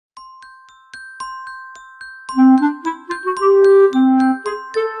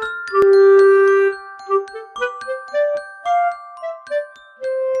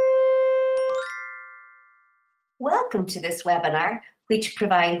Welcome to this webinar, which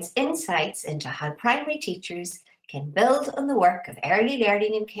provides insights into how primary teachers can build on the work of early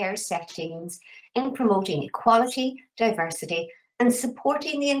learning and care settings in promoting equality, diversity, and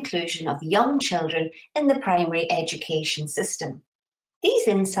supporting the inclusion of young children in the primary education system. These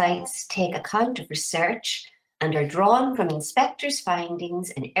insights take account of research and are drawn from inspectors'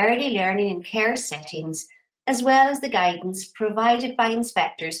 findings in early learning and care settings, as well as the guidance provided by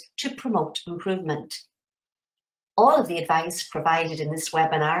inspectors to promote improvement. All of the advice provided in this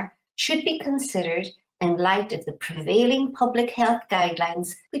webinar should be considered in light of the prevailing public health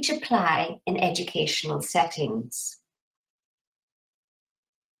guidelines which apply in educational settings.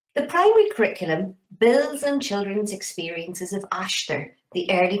 The primary curriculum builds on children's experiences of ASHTR, the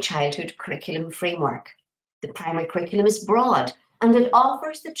Early Childhood Curriculum Framework. The primary curriculum is broad and it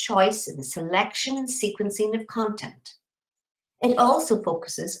offers the choice in the selection and sequencing of content. It also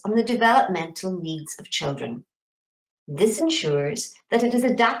focuses on the developmental needs of children. This ensures that it is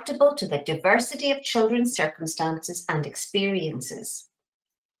adaptable to the diversity of children's circumstances and experiences.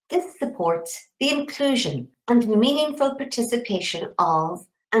 This supports the inclusion and meaningful participation of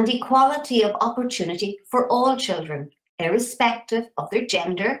and equality of opportunity for all children, irrespective of their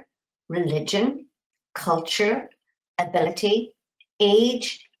gender, religion, culture, ability,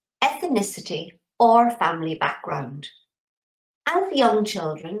 age, ethnicity, or family background. As young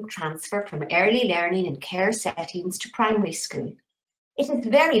children transfer from early learning and care settings to primary school, it is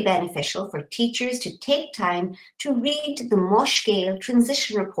very beneficial for teachers to take time to read the MOSH Gale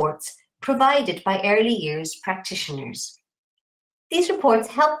transition reports provided by early years practitioners. These reports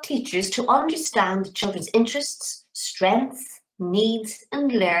help teachers to understand children's interests, strengths, needs,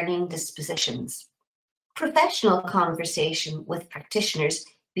 and learning dispositions. Professional conversation with practitioners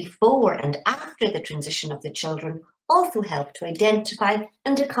before and after the transition of the children also help to identify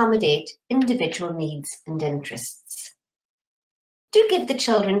and accommodate individual needs and interests. Do give the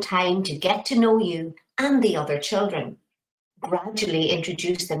children time to get to know you and the other children. Gradually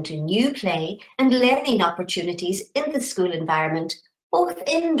introduce them to new play and learning opportunities in the school environment, both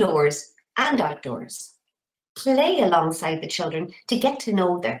indoors and outdoors. Play alongside the children to get to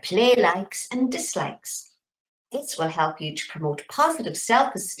know their play likes and dislikes. This will help you to promote positive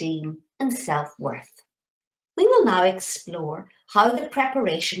self-esteem and self-worth. We will now explore how the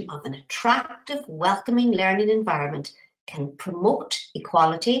preparation of an attractive, welcoming learning environment can promote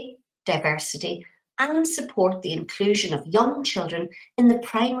equality, diversity, and support the inclusion of young children in the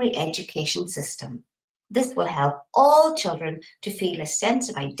primary education system. This will help all children to feel a sense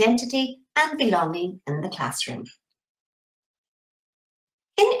of identity and belonging in the classroom.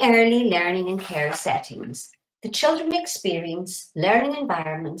 In early learning and care settings, the children experience learning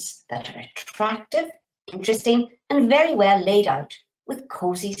environments that are attractive, interesting, and very well laid out with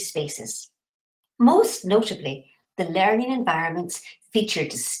cosy spaces. Most notably, the learning environments feature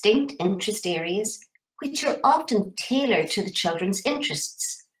distinct interest areas, which are often tailored to the children's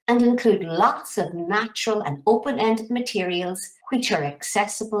interests and include lots of natural and open-ended materials which are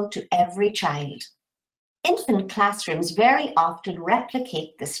accessible to every child. Infant classrooms very often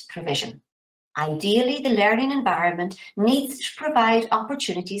replicate this provision. Ideally, the learning environment needs to provide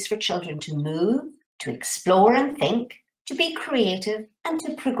opportunities for children to move, to explore and think, to be creative, and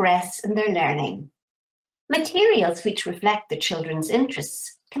to progress in their learning. Materials which reflect the children's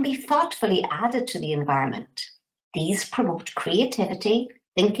interests can be thoughtfully added to the environment. These promote creativity,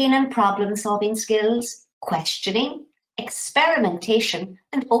 thinking and problem-solving skills, questioning, experimentation,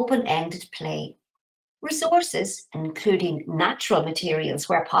 and open-ended play. Resources, including natural materials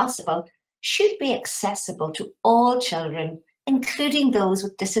where possible, should be accessible to all children, including those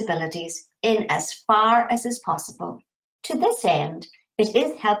with disabilities, in as far as is possible. To this end, it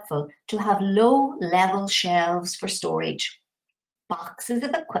is helpful to have low-level shelves for storage. Boxes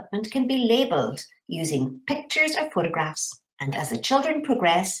of equipment can be labelled using pictures or photographs, and as the children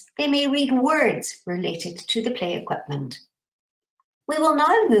progress, they may read words related to the play equipment. We will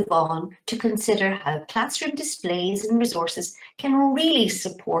now move on to consider how classroom displays and resources can really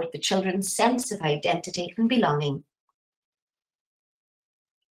support the children's sense of identity and belonging.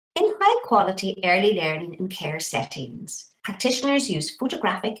 In high-quality early learning and care settings, practitioners use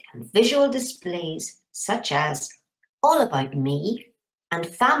photographic and visual displays such as All About Me and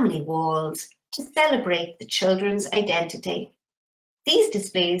family walls to celebrate the children's identity. These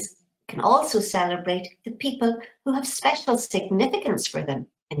displays can also celebrate the people who have special significance for them,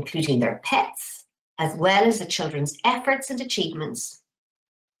 including their pets, as well as the children's efforts and achievements.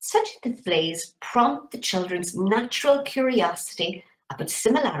 Such displays prompt the children's natural curiosity about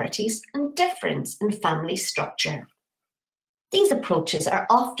similarities and difference in family structure. These approaches are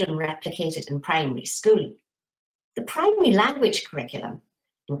often replicated in primary school. The primary language curriculum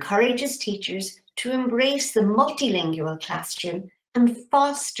encourages teachers to embrace the multilingual classroom and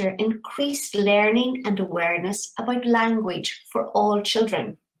foster increased learning and awareness about language for all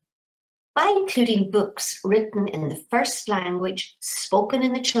children. By including books written in the first language spoken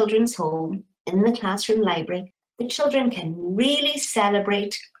in the children's home, in the classroom library, the children can really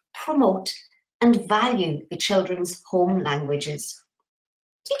celebrate, promote, and value the children's home languages.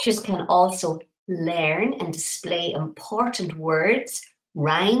 Teachers can also learn and display important words,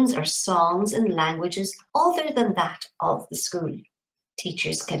 rhymes, or songs in languages other than that of the school.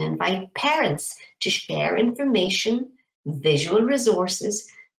 Teachers can invite parents to share information, visual resources,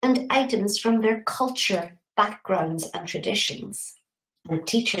 and items from their culture, backgrounds, and traditions. And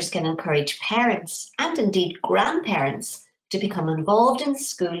teachers can encourage parents and indeed grandparents to become involved in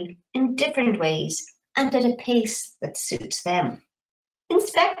school in different ways and at a pace that suits them.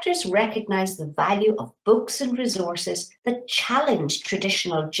 Inspectors recognise the value of books and resources that challenge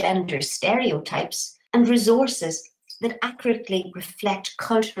traditional gender stereotypes and resources that accurately reflect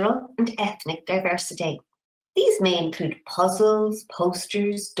cultural and ethnic diversity. These may include puzzles,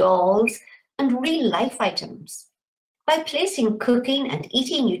 posters, dolls, and real-life items. By placing cooking and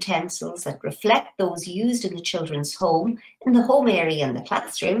eating utensils that reflect those used in the children's home, in the home area and the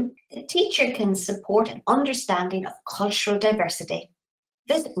classroom, the teacher can support an understanding of cultural diversity.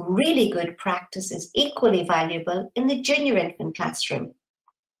 This really good practice is equally valuable in the junior infant classroom.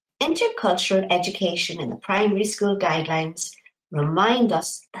 Intercultural education in the primary school guidelines remind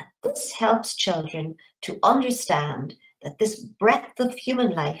us that this helps children to understand that this breadth of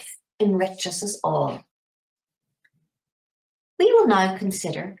human life enriches us all. We will now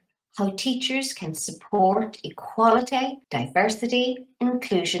consider how teachers can support equality, diversity,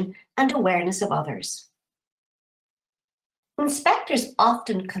 inclusion, and awareness of others. Inspectors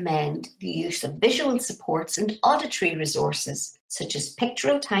often commend the use of visual supports and auditory resources, such as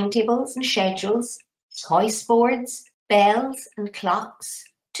pictorial timetables and schedules, choice boards, bells and clocks,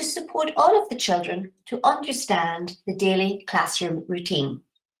 to support all of the children to understand the daily classroom routine.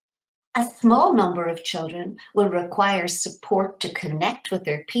 A small number of children will require support to connect with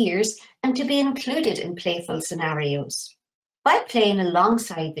their peers and to be included in playful scenarios. By playing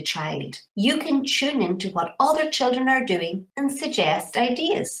alongside the child, you can tune into what other children are doing and suggest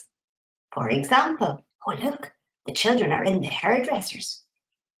ideas. For example, oh look, the children are in the hairdressers.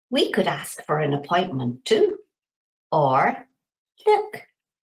 We could ask for an appointment too. Or, look,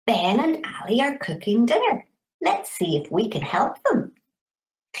 Ben and Ali are cooking dinner. Let's see if we can help them.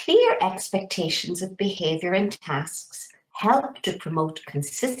 Clear expectations of behaviour and tasks help to promote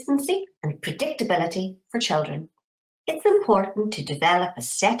consistency and predictability for children. It's important to develop a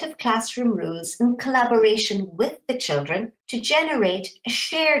set of classroom rules in collaboration with the children to generate a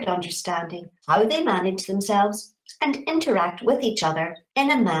shared understanding how they manage themselves and interact with each other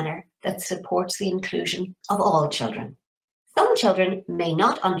in a manner that supports the inclusion of all children. Some children may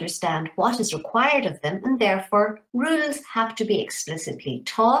not understand what is required of them, and therefore rules have to be explicitly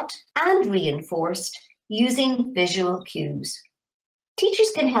taught and reinforced using visual cues.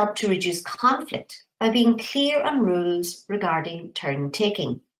 Teachers can help to reduce conflict by being clear on rules regarding turn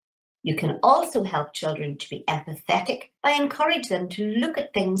taking. You can also help children to be empathetic by encouraging them to look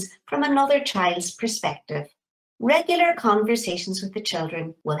at things from another child's perspective. Regular conversations with the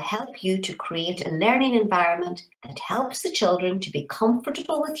children will help you to create a learning environment that helps the children to be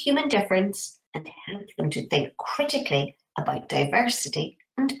comfortable with human difference and help them to think critically about diversity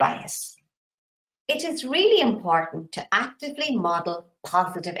and bias. It is really important to actively model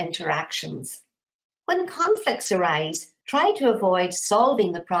positive interactions. When conflicts arise, try to avoid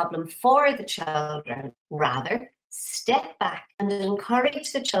solving the problem for the children. Rather, step back and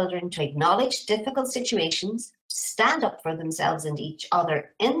encourage the children to acknowledge difficult situations, stand up for themselves and each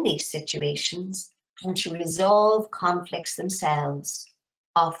other in these situations, and to resolve conflicts themselves,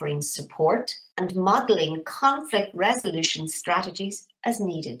 offering support and modelling conflict resolution strategies as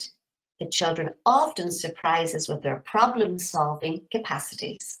needed. The children often surprise us with their problem-solving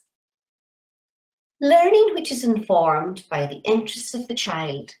capacities. Learning which is informed by the interests of the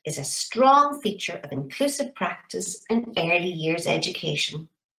child is a strong feature of inclusive practice in early years education.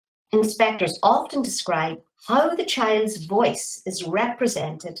 Inspectors often describe how the child's voice is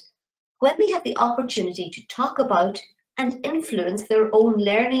represented when they have the opportunity to talk about and influence their own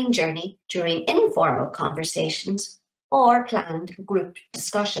learning journey during informal conversations or planned group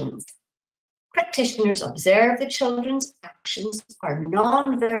discussions. Practitioners observe the children's actions or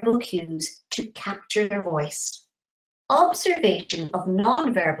non-verbal cues to capture their voice. Observation of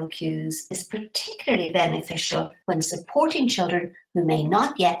non-verbal cues is particularly beneficial when supporting children who may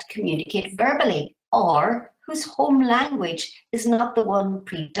not yet communicate verbally or whose home language is not the one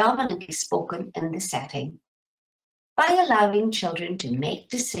predominantly spoken in the setting. By allowing children to make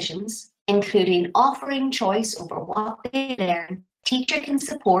decisions, including offering choice over what they learn, teacher can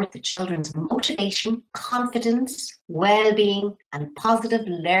support the children's motivation, confidence, well-being, and positive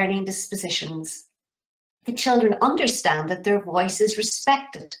learning dispositions. The children understand that their voice is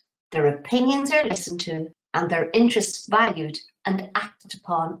respected, their opinions are listened to, and their interests valued and acted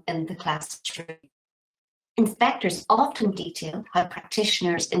upon in the classroom. Inspectors often detail how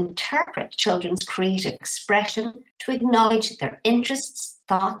practitioners interpret children's creative expression to acknowledge their interests,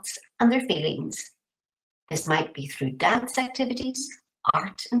 thoughts, and their feelings. This might be through dance activities,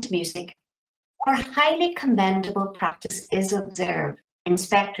 art and music, where highly commendable practice is observed.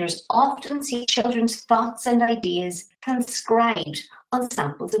 Inspectors often see children's thoughts and ideas transcribed on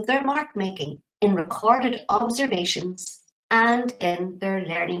samples of their mark making, in recorded observations, and in their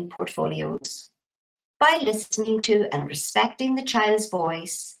learning portfolios. By listening to and respecting the child's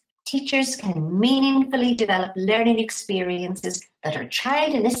voice, teachers can meaningfully develop learning experiences that are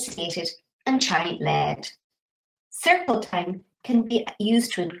child-initiated and child-led. Circle time can be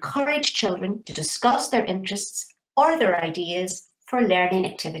used to encourage children to discuss their interests or their ideas for learning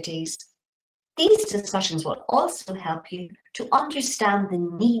activities. These discussions will also help you to understand the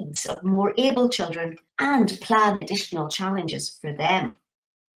needs of more able children and plan additional challenges for them.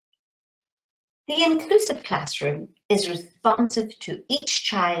 The inclusive classroom is responsive to each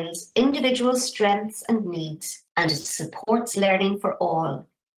child's individual strengths and needs, and it supports learning for all.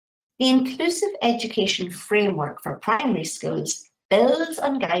 The Inclusive Education Framework for Primary Schools builds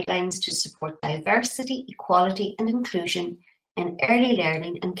on guidelines to support diversity, equality, and inclusion in early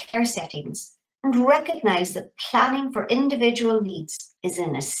learning and care settings, and recognise that planning for individual needs is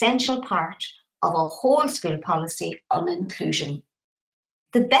an essential part of a whole school policy on inclusion.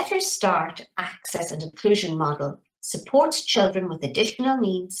 The Better Start Access and Inclusion model supports children with additional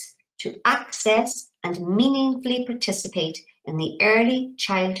needs to access and meaningfully participate in the Early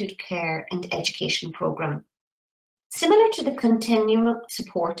Childhood Care and Education programme. Similar to the continuum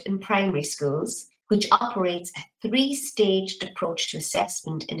support in primary schools, which operates a three-staged approach to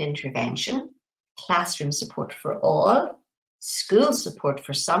assessment and intervention: classroom support for all, school support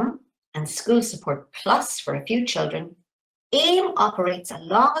for some, and school support plus for a few children, AIM operates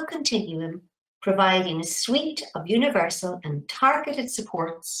along a continuum, providing a suite of universal and targeted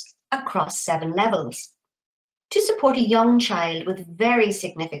supports across 7 levels. To support a young child with very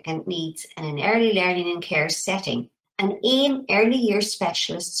significant needs in an early learning and care setting, an AIM Early Years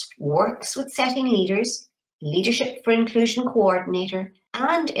Specialist works with setting leaders, Leadership for Inclusion Coordinator,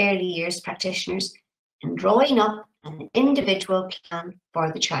 and early years practitioners in drawing up an individual plan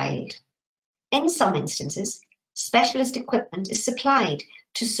for the child. In some instances, specialist equipment is supplied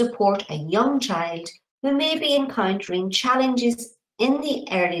to support a young child who may be encountering challenges in the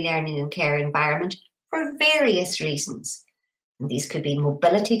early learning and care environment for various reasons. And these could be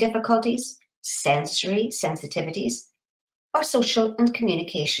mobility difficulties, sensory sensitivities, or social and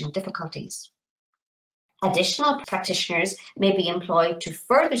communication difficulties. Additional practitioners may be employed to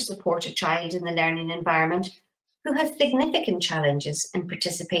further support a child in the learning environment who has significant challenges in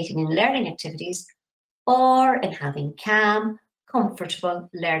participating in learning activities or in having calm, comfortable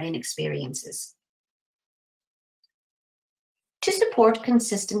learning experiences. To support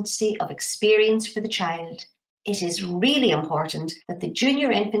consistency of experience for the child, it is really important that the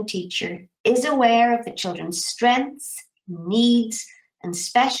junior infant teacher is aware of the children's strengths, needs, and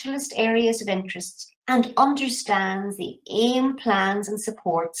specialist areas of interest, and understands the AIM plans and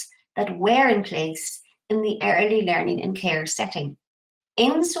supports that were in place in the early learning and care setting.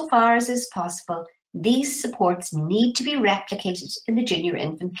 Insofar as is possible, these supports need to be replicated in the junior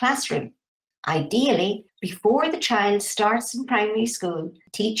infant classroom. Ideally, before the child starts in primary school,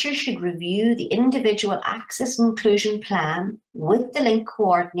 the teacher should review the individual access and inclusion plan with the link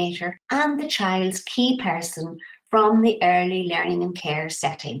coordinator and the child's key person from the early learning and care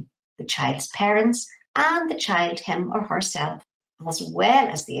setting, the child's parents and the child him or herself, as well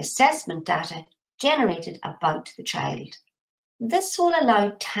as the assessment data generated about the child. This will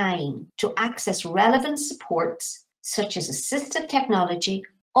allow time to access relevant supports such as assistive technology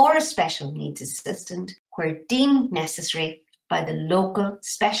or a special needs assistant where deemed necessary by the local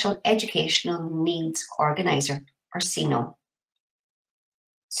Special Educational Needs Organiser, or SENO.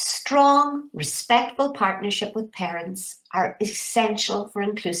 Strong, respectful partnership with parents are essential for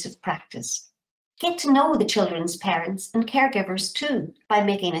inclusive practice. Get to know the children's parents and caregivers too by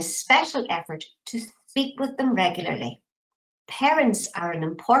making a special effort to speak with them regularly. Parents are an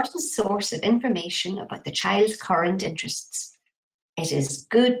important source of information about the child's current interests. It is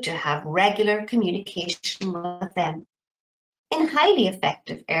good to have regular communication with them. In highly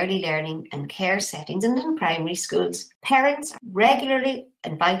effective early learning and care settings and in primary schools, parents are regularly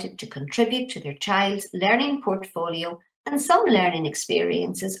invited to contribute to their child's learning portfolio, and some learning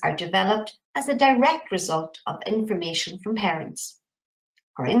experiences are developed as a direct result of information from parents.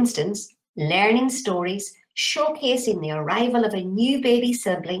 For instance, learning stories showcasing the arrival of a new baby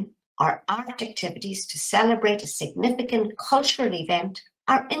sibling or art activities to celebrate a significant cultural event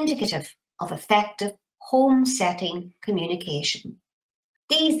are indicative of effective home setting communication.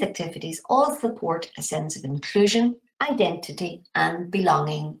 These activities all support a sense of inclusion, identity, and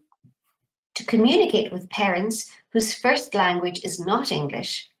belonging. To communicate with parents whose first language is not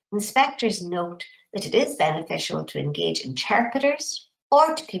English, inspectors note that it is beneficial to engage interpreters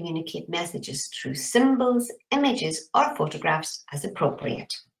or to communicate messages through symbols, images, or photographs as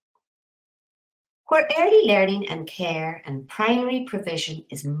appropriate. Where early learning and care and primary provision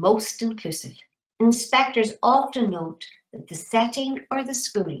is most inclusive, inspectors often note that the setting or the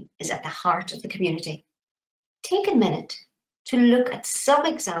school is at the heart of the community. Take a minute to look at some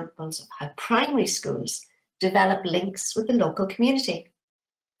examples of how primary schools develop links with the local community.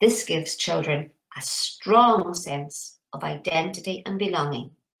 This gives children a strong sense of identity and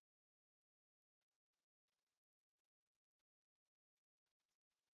belonging.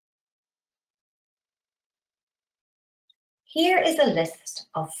 Here is a list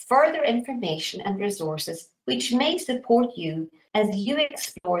of further information and resources which may support you as you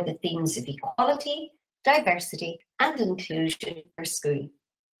explore the themes of equality, diversity, and inclusion in your school.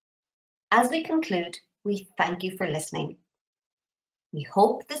 As we conclude, we thank you for listening. We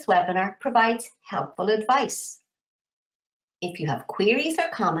hope this webinar provides helpful advice. If you have queries or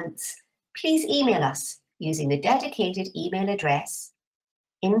comments, please email us using the dedicated email address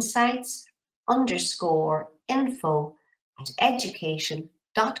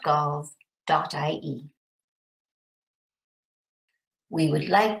insights_info@education.gov.ie. We would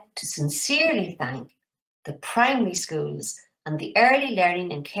like to sincerely thank the primary schools and the early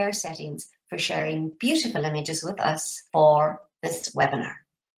learning and care settings for sharing beautiful images with us for this webinar.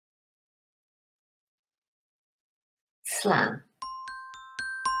 Slán.